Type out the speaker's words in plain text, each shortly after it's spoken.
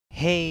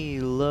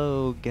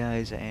Hello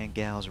guys and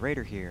gals,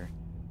 Raider here,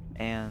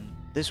 and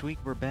this week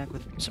we're back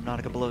with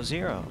Subnautica Below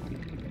Zero.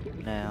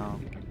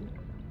 Now,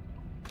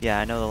 yeah,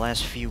 I know the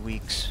last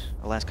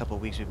couple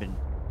of weeks we've been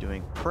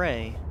doing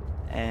Prey,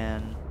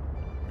 and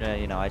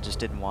you know, I just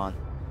didn't want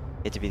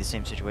it to be the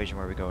same situation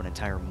where we go an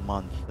entire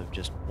month of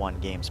just one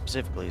game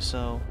specifically,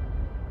 so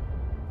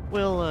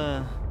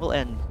we'll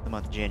end the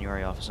month of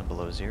January off with some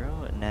Below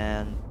Zero, and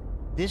then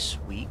this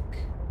week,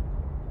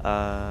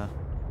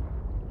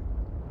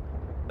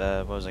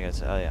 what was I gonna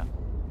say? Oh yeah.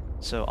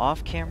 So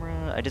off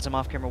camera, I did some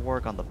off camera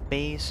work on the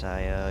base.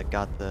 I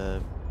got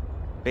the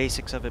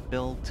basics of it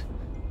built,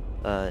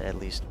 at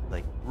least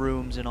like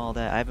rooms and all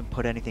that. I haven't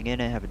put anything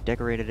in it, haven't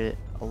decorated it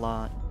a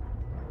lot.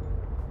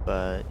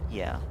 But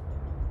yeah,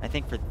 I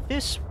think for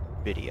this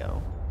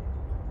video,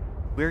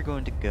 we're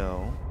going to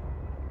go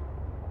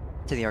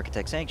to the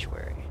Architect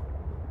Sanctuary.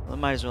 Well,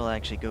 might as well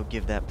actually go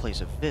give that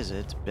place a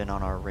visit. It's been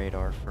on our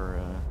radar for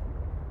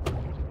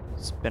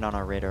it's been on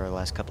our radar the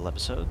last couple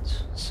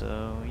episodes,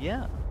 so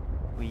yeah,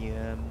 we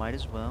might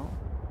as well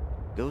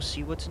go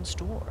see what's in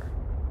store.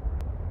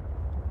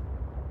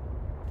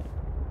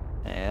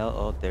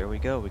 Oh, there we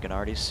go. We can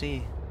already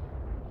see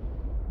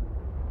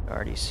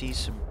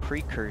some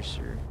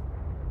precursor.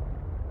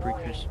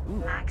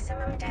 Ooh.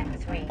 Maximum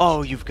depth reached.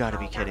 Oh, you've got to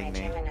be All kidding damage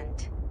me.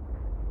 imminent.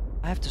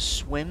 I have to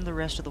swim the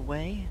rest of the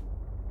way?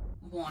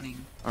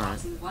 Warning. All right.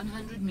 Passing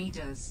 100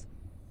 meters.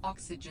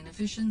 Oxygen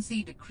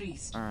efficiency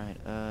decreased. Alright,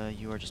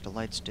 you are just a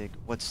light stick.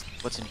 What's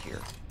in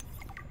here?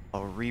 A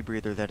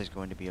rebreather, that is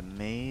going to be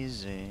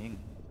amazing.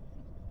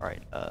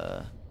 Alright,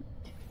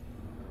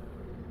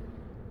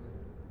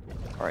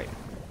 Alright.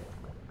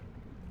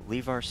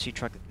 Leave our sea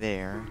truck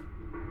there,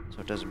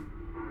 so it doesn't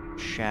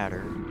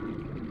shatter.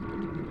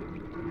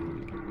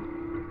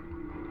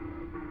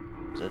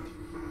 Is it?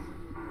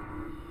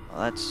 Oh,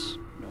 that's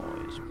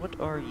noise. What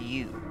are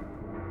you?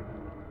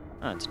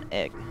 Oh, it's an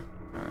egg.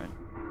 Alright.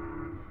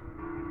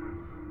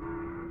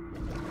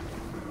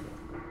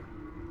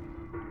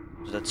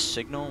 Is that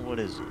signal? What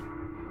is it?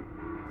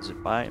 Is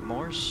it by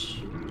Morse?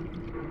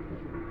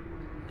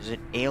 Is it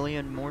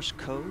alien Morse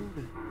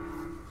code?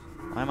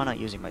 Why am I not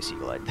using my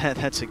Seagull?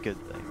 That's a good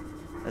thing.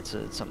 That's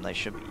something I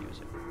should be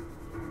using.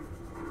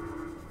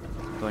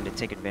 I'm going to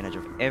take advantage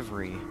of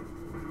every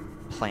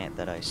plant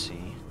that I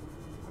see.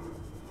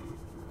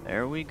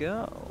 There we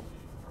go.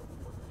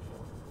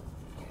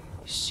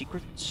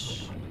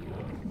 Secrets.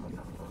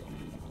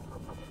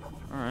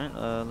 Alright,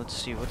 let's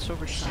see what's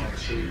over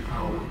here.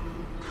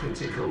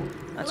 Critical.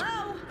 That's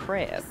Hello? a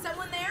crab. Is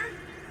someone there?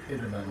 In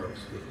a manner of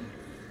speaking.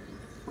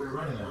 We're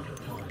running out of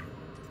time.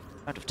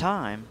 Out of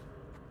time?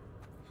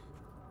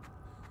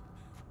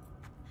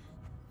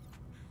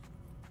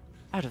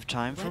 Out of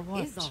time for what?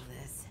 What is all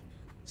this?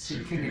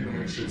 Seeking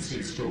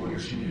emergency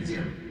storage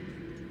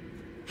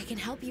medium. I can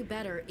help you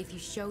better if you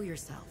show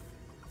yourself.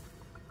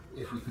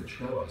 If we could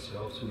show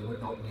ourselves, we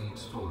would not need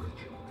storage.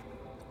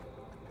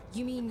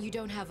 You mean you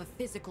don't have a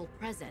physical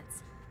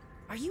presence?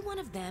 Are you one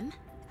of them?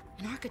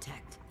 An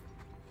architect?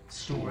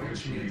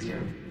 Storage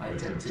medium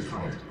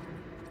identified.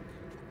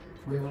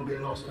 We will be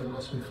lost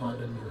unless we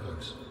find a new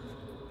host.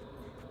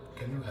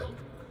 Can you help?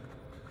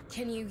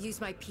 Can you use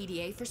my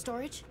PDA for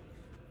storage?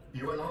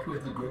 You are not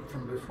with the group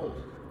from before.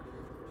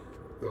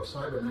 Your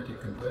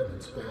cybernetic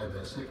components bear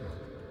their signal.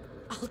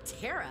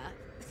 Altera?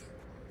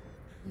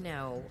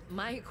 No,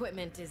 my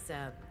equipment is,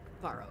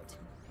 borrowed.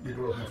 It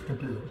will have to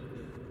do.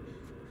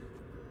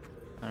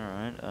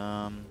 Alright,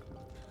 I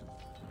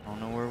don't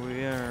know where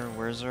we are.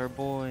 Where's our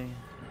boy?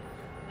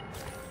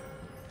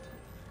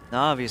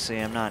 Now, obviously,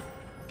 I'm not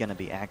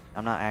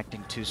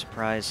acting too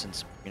surprised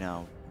since, you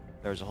know,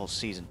 there was a whole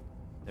season.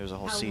 There was a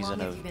whole How season long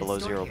have of you been Below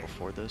stored Zero here?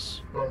 before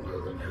this.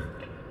 Longer than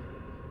hoped.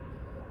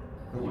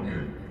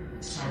 Warning.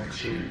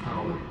 Sanctuary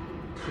power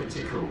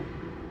critical.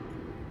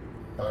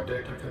 Our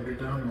data can be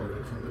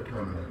downloaded from the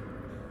terminal.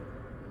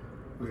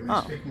 We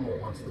may speak more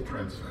once the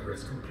transfer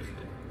is complete.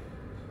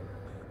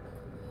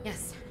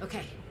 Yes,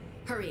 okay.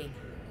 Hurrying.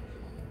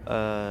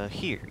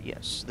 Here,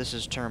 yes. This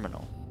is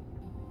terminal.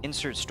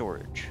 Insert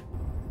storage.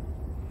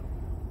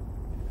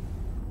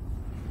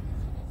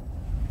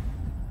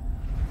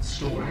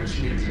 Storage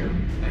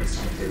medium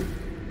accepted.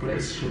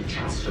 Brace for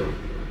transfer.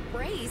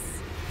 Brace?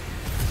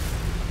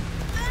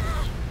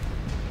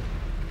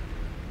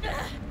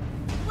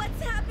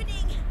 What's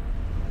happening?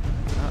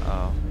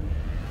 Uh-oh.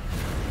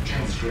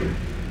 Transfer.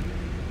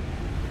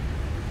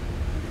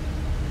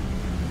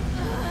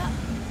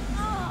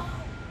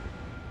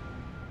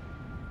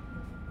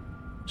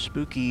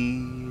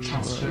 Spooky.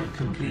 Transfer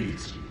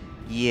complete.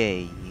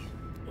 Yay.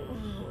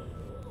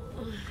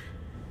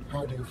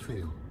 How do you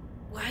feel?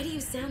 Why do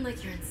you sound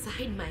like you're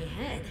inside my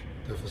head?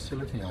 The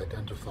facility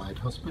identified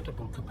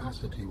hospitable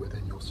capacity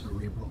within your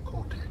cerebral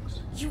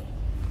cortex. You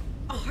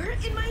are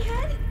in my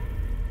head?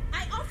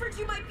 I offered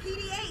you my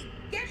PDA!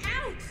 Get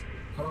out!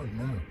 Oh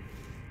no.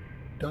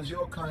 Does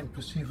your kind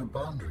perceive a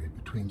boundary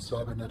between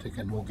cybernetic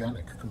and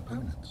organic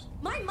components?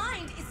 My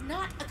mind is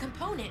not a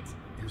component!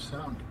 You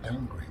sound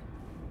angry.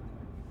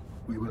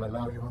 We will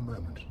allow you a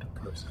moment to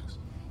process.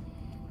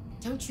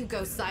 Don't you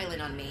go silent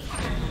on me.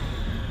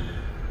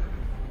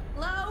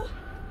 Hello?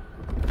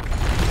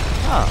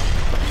 Oh.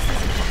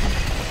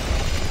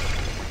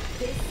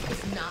 This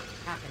is not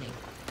happening.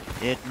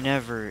 It's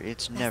never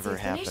Destination.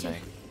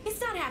 happening. It's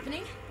not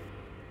happening.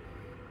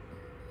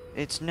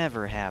 It's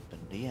never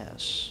happened,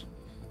 yes.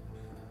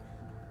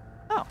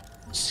 Oh.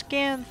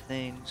 Scan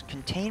things.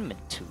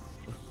 Containment tube.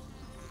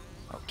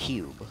 Oh,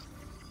 cube.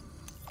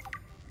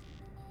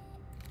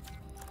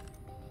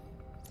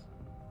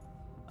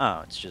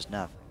 Oh, it's just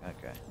nothing.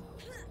 Okay.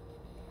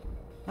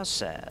 How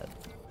sad.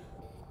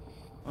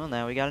 Well,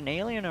 now we got an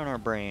alien in our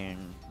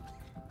brain.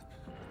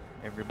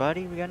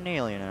 Everybody, we got an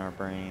alien in our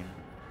brain.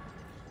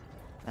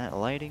 That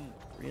lighting,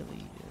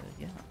 really,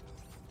 yeah.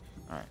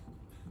 Alright.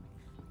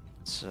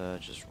 Let's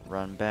just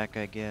run back,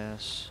 I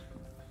guess.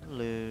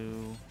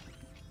 Hello.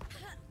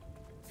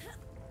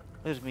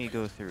 Let me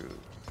go through.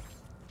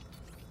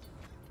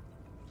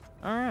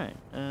 Alright,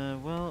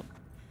 well...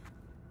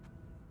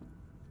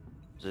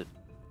 Is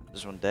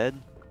this one dead?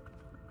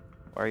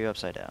 Why are you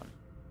upside down?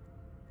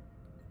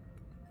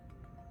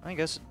 I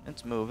guess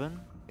it's moving.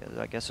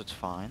 I guess it's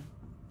fine.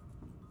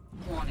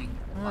 Warning.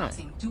 Alright.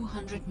 Passing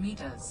 200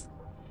 meters.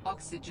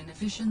 Oxygen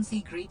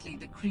efficiency greatly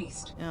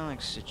decreased.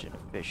 Oxygen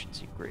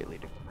efficiency greatly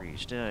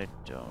decreased. I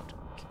don't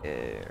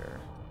care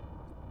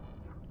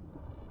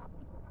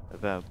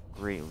about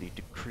greatly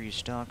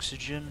decreased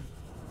oxygen.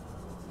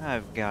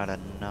 I've got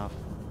enough.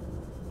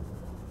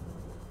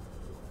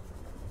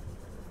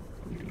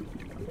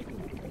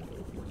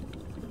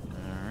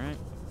 Alright.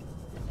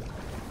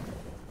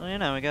 Well, you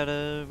know,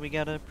 we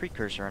got a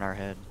precursor in our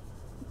head.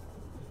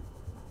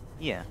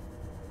 Yeah.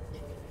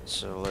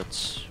 So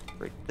let's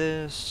break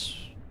this,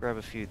 grab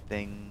a few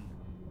things,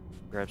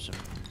 grab some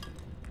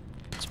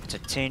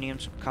titanium,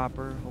 some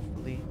copper,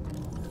 hopefully.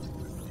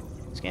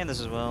 Scan this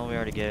as well, we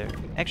already get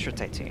extra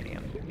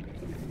titanium.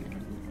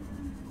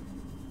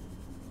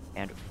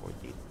 And for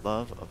the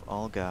love of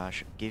all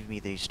gosh, give me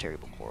these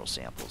terrible coral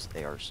samples.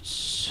 They are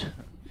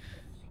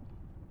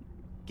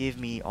give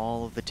me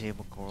all of the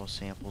table coral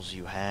samples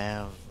you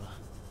have.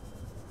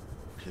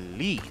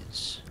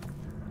 Please.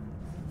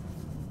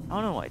 I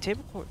don't know why.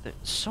 Table coral, they're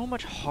so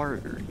much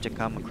harder to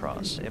come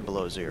across in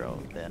Below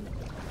Zero than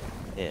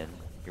in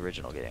the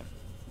original game.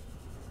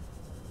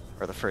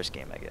 Or the first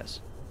game, I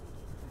guess.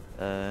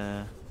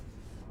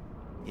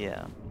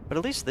 Yeah. But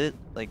at least this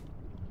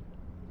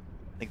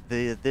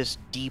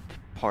deep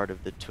part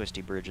of the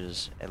twisty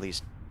bridges at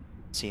least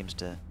seems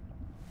to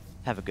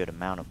have a good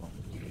amount of them.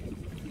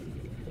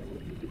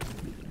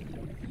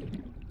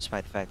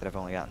 Despite the fact that I've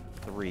only gotten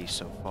 3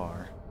 so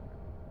far.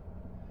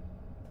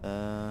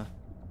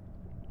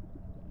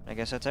 I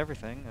guess that's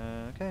everything.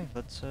 Okay,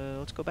 let's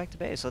go back to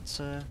base.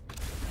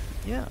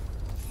 Yeah.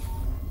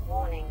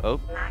 Warning. Oh.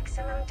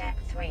 Maximum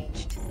depth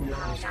reached. We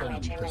Hull understand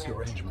damage this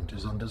imminent. arrangement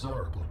is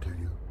undesirable to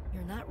you.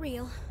 You're not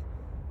real.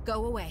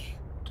 Go away.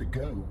 To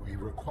go, we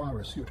require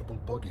a suitable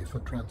body for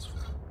transfer.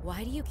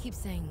 Why do you keep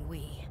saying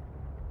we?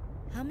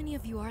 How many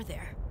of you are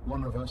there?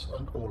 One of us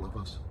and all of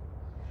us.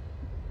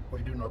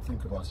 We do not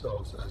think of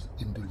ourselves as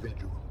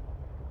individual,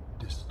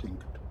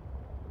 distinct.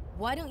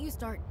 Why don't you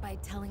start by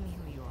telling me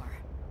who you are?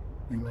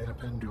 You may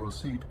append your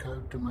seed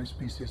code to my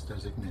species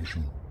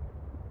designation.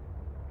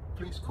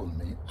 Please call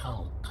me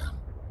Al-An.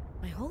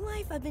 My whole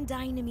life I've been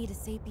dying to meet a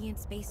sapient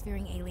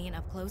spacefaring alien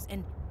up close,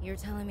 and you're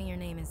telling me your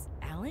name is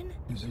Alan?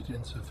 Is it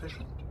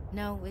insufficient?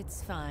 No,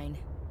 it's fine.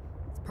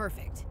 It's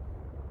perfect.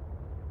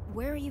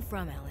 Where are you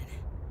from, Alan?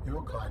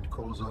 Your kind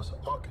calls us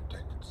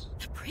architects.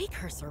 The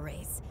precursor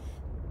race.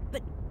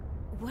 But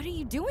what are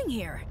you doing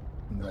here?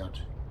 That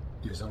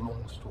is a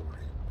long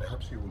story.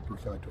 Perhaps you would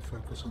prefer to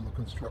focus on the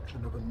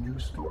construction of a new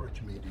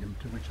storage medium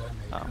to which I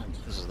may Oh,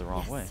 transfer. this is the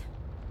wrong way.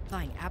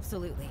 Fine,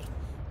 absolutely.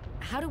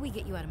 How do we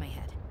get you out of my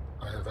head?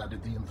 I have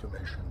added the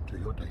information to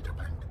your data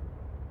bank.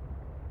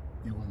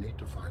 You will need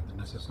to find the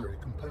necessary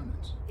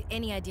components.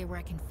 Any idea where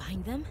I can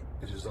find them?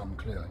 It is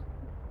unclear.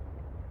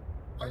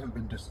 I have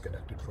been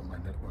disconnected from my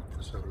network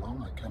for so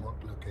long I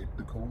cannot locate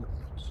the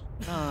coordinates.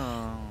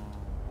 Oh.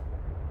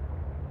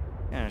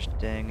 Gosh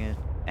dang it.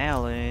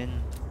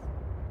 Alan.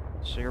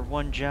 So your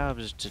one job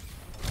is to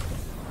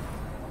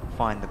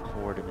find the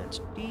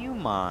coordinates. Do you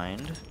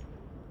mind?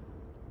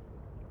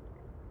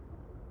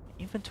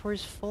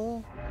 Inventory's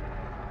full?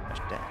 Gosh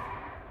dang.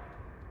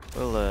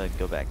 We'll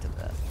go back to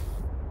that.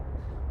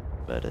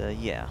 But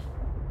yeah.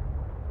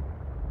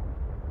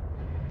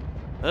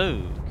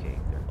 Okay,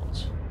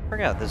 thermals.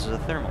 Forgot this is a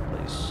thermal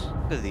place.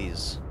 Look at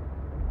these.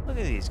 Look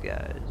at these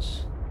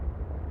guys.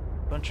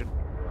 Bunch of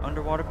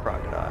underwater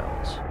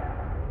crocodiles.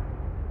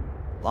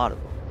 A lot of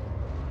them.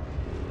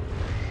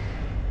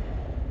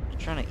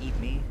 It's trying to eat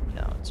me?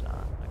 No, it's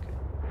not. Okay.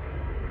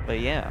 But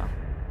yeah.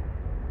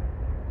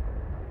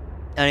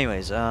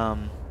 Anyways, so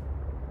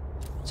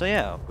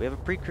yeah, we have a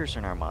precursor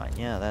in our mind.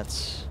 Yeah,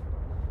 that's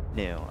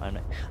new.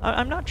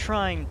 I'm not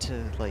trying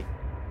to like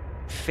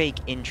fake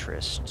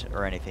interest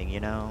or anything, you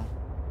know.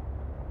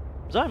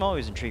 Because I'm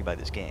always intrigued by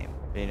this game.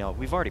 You know,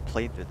 we've already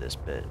played through this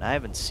bit. I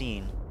haven't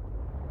seen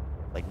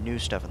like new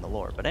stuff in the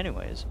lore. But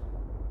anyways,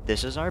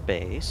 this is our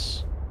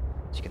base.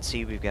 As you can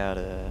see, we've got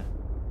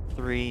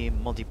three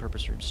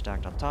multi-purpose rooms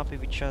stacked on top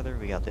of each other.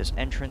 We got this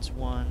entrance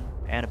one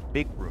and a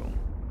big room.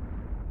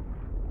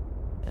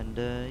 And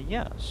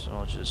yeah, so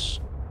let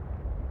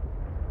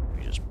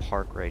me just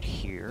park right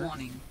here.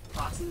 Warning.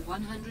 Passing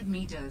 100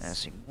 meters.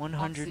 Passing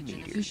 100 Oxygen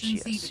meters.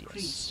 efficiency Yes,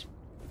 decreased.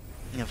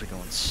 yes. Now if we go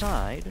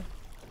inside,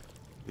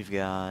 we've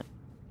got,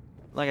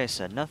 like I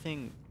said,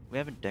 nothing. We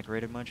haven't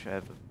decorated much. We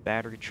have a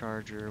battery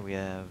charger. We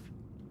have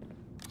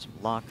some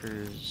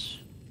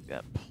lockers. We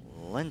got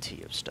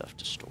plenty of stuff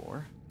to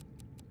store.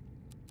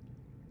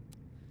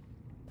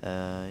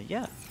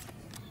 Yeah.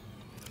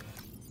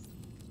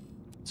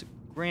 It's a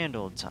grand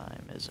old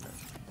time, isn't it?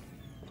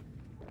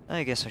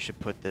 I guess I should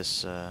put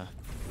this,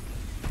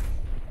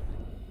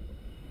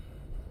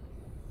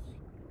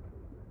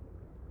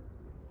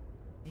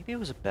 maybe it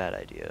was a bad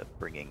idea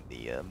bringing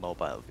the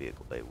mobile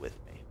vehicle bay with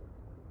me.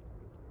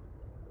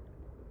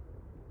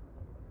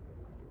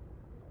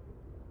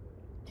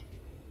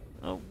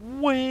 A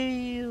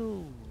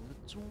whale!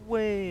 It's a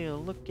whale!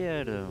 Look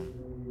at him!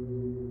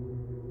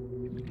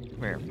 Come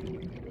here.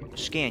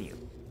 Scan you.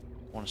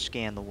 I want to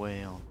scan the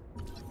whale.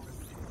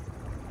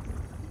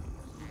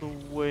 The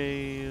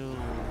whale.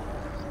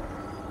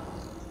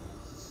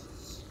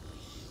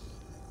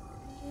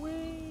 Whale.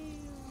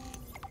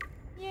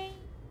 Yay.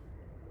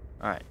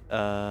 Alright,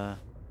 and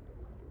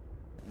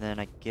then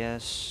I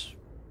guess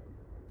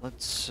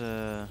let's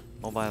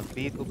mobile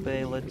vehicle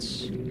bay,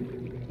 let's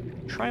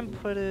try and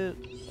put it,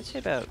 let's say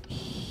about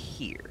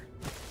here.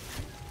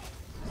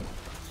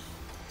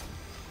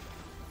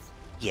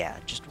 Yeah,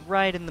 just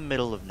right in the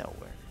middle of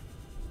nowhere.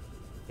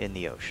 In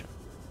the ocean.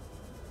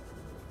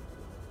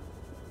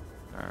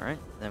 Alright,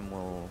 then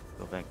we'll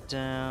go back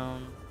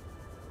down.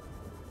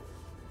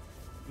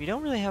 We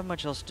don't really have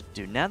much else to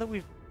do. Now that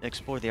we've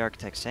explored the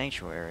Architect's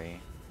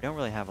Sanctuary, we don't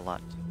really have a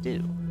lot to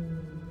do.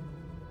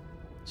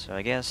 So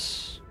I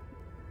guess...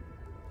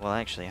 Well,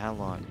 actually, how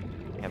long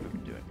have we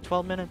been doing?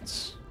 12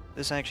 minutes?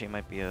 This actually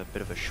might be a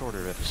bit of a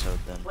shorter episode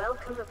than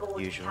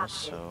usual, Captain.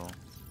 so...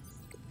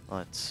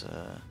 Let's,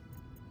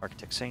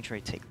 Architect's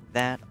Sanctuary, take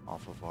that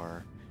off of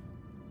our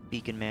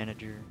beacon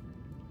manager.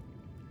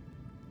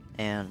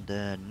 And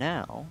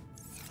now,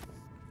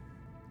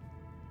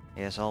 I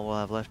guess all we'll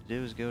have left to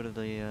do is go to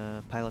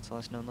the pilot's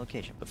last known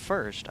location. But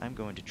first, I'm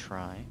going to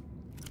try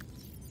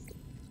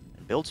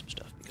and build some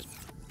stuff, because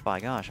by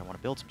gosh, I want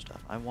to build some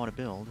stuff. I want to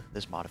build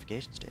this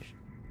modification station.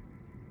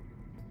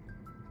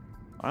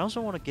 I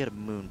also want to get a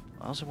moon.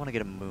 I also want to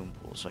get a moon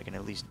pool so I can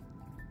at least,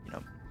 you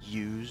know,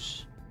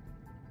 use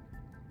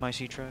my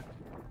sea truck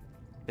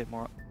a bit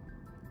more.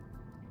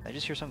 I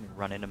just hear something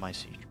run into my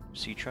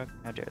sea truck.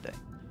 How dare they?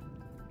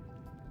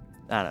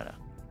 I don't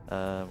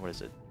know. What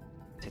is it?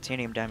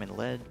 Titanium, diamond,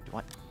 lead? Do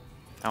I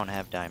don't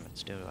have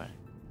diamonds, do I?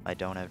 I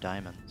don't have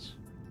diamonds.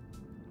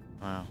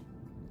 Wow.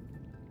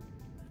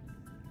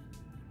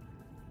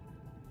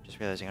 Just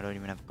realizing I don't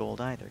even have gold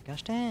either.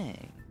 Gosh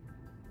dang.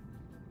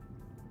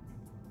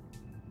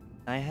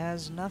 I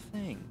has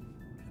nothing.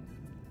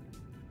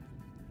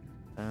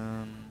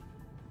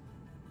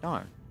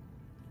 Darn.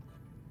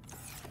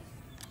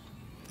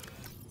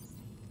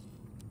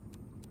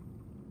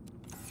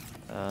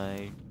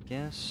 I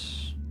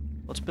guess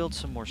let's build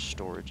some more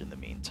storage in the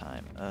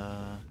meantime.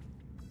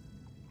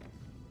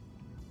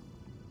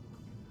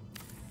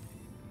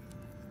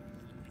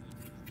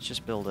 Let's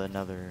just build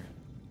another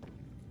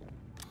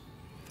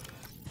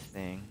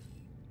thing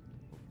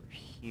over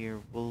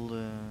here. We'll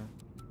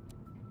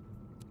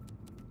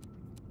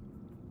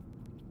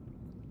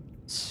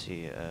let's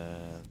see,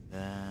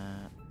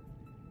 that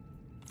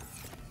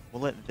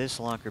we'll let this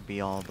locker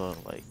be all the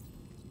like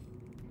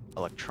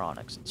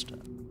electronics and stuff.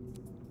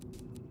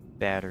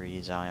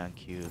 Batteries, ion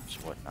cubes,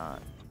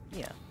 whatnot.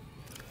 Yeah.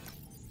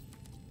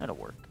 That'll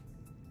work.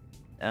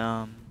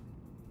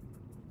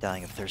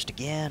 Dying of thirst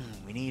again.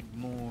 We need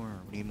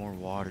more. We need more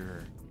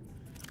water.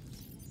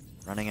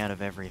 Running out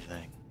of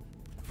everything.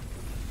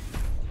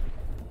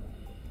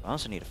 I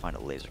also need to find a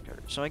laser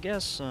cutter. So I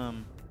guess,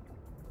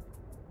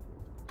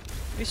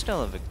 we still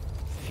have a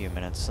few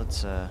minutes.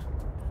 Let's,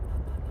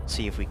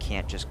 see if we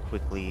can't just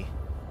quickly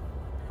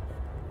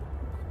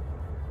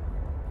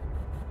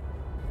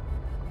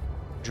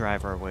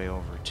drive our way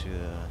over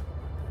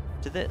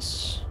to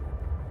this.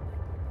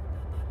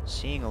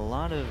 Seeing a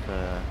lot of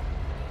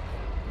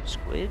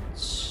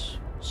squids,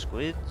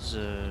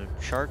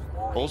 shark,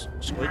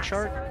 squid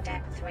shark, Maximum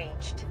depth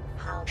reached.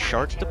 Hull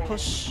damage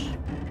sharktopus.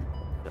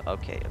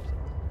 Okay,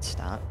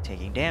 stop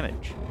taking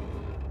damage.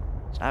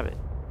 Stop it.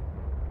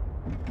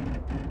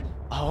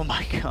 Oh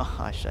my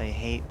gosh, I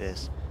hate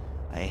this.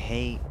 I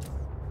hate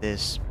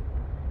this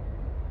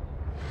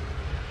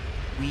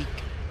weak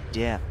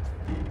depth.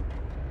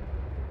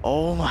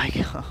 Oh my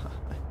gosh.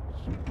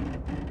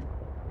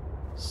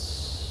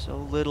 So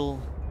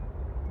little.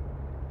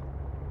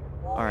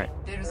 Alright.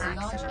 There is a large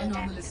Maximum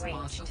anomalous depth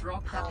mass reached. of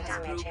rock Hull that has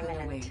damage broken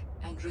away imminent.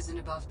 and risen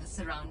above the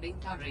surrounding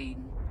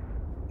terrain.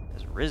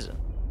 Has risen.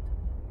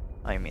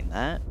 I mean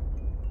that.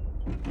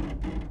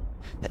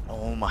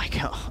 Oh my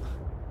god.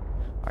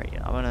 Alright,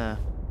 yeah, I'm gonna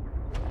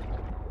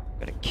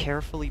gonna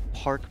carefully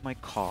park my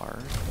car.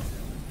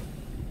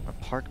 I'm gonna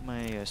park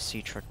my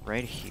sea truck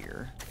right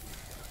here.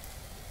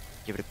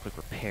 Give it a quick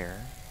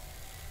repair.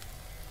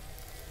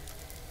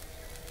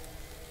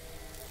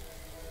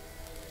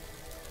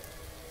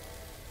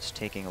 It's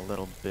taking a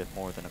little bit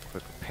more than a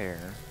quick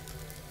repair.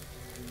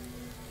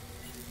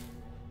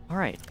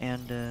 Alright,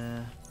 and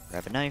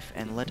grab a knife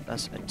and let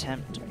us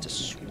attempt to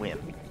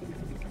swim.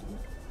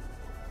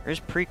 There's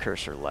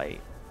precursor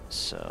light,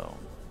 so...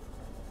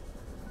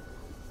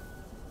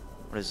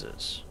 What is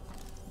this?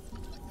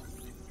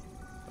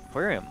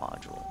 Aquarium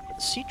module.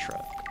 Sea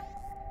truck.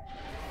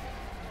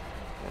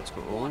 Let's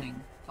go.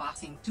 Warning,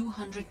 passing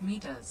 200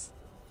 meters.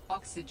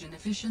 Oxygen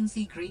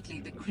efficiency greatly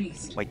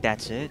decreased. Wait,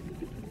 that's it?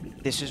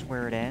 This is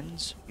where it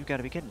ends? You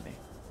gotta be kidding me.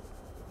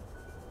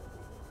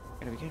 You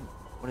gotta be kidding me.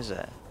 What is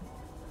that?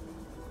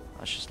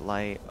 That's just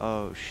light.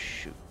 Oh,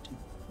 shoot.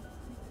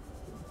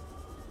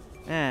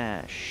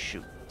 Ah,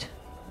 shoot.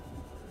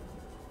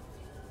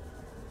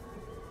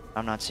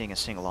 I'm not seeing a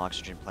single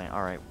oxygen plant.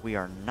 Alright, we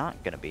are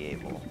not gonna be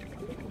able...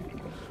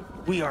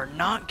 We are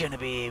not gonna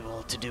be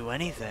able to do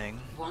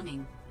anything.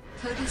 Warning,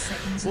 30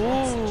 seconds of Oh,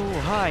 oxygen.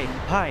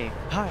 hi.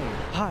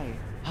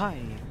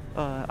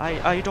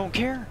 I don't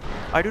care.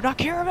 I do not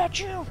care about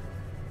you.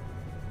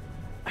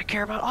 I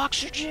care about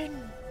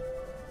oxygen.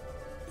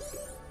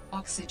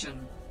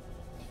 Oxygen.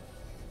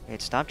 Okay,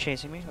 stop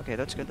chasing me. Okay,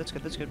 that's good, that's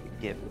good, that's good.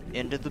 Get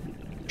into the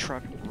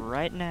truck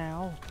right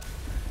now.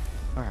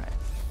 Alright.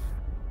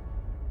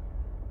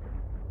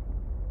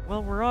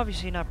 Well, we're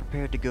obviously not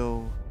prepared to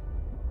go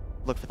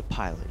look for the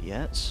pilot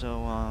yet,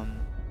 so, I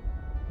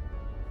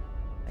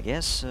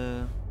guess,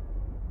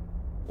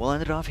 we'll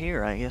end it off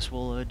here. I guess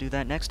we'll do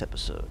that next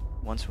episode,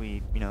 once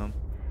we, you know,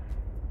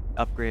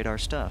 upgrade our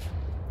stuff.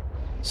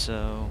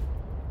 So,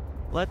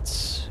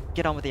 let's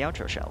get on with the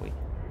outro, shall we?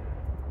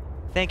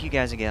 Thank you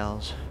guys and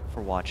gals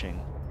for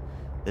watching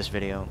this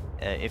video.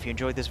 If you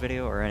enjoyed this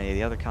video or any of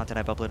the other content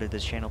I've uploaded to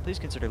this channel, please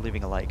consider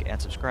leaving a like and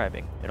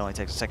subscribing. It only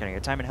takes a second of your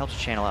time and helps the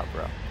channel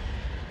outgrow.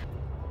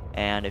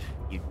 And if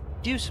you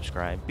do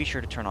subscribe, be sure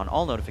to turn on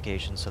all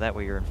notifications so that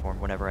way you're informed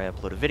whenever I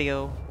upload a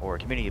video or a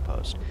community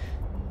post,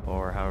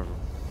 or however,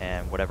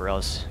 and whatever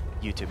else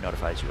YouTube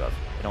notifies you of.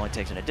 It only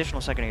takes an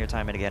additional second of your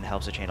time and again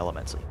helps the channel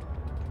immensely.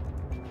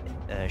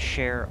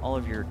 Share all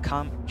of your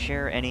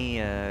share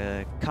any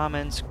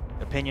comments,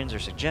 opinions, or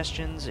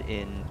suggestions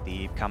in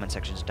the comment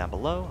sections down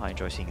below. I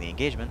enjoy seeing the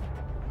engagement.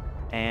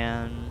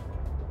 And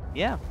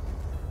yeah.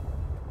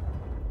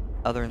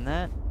 Other than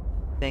that,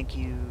 thank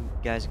you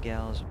guys and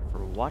gals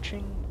for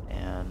watching,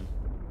 and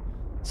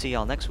see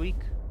y'all next week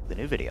with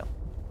a new video.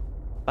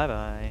 Bye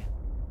bye.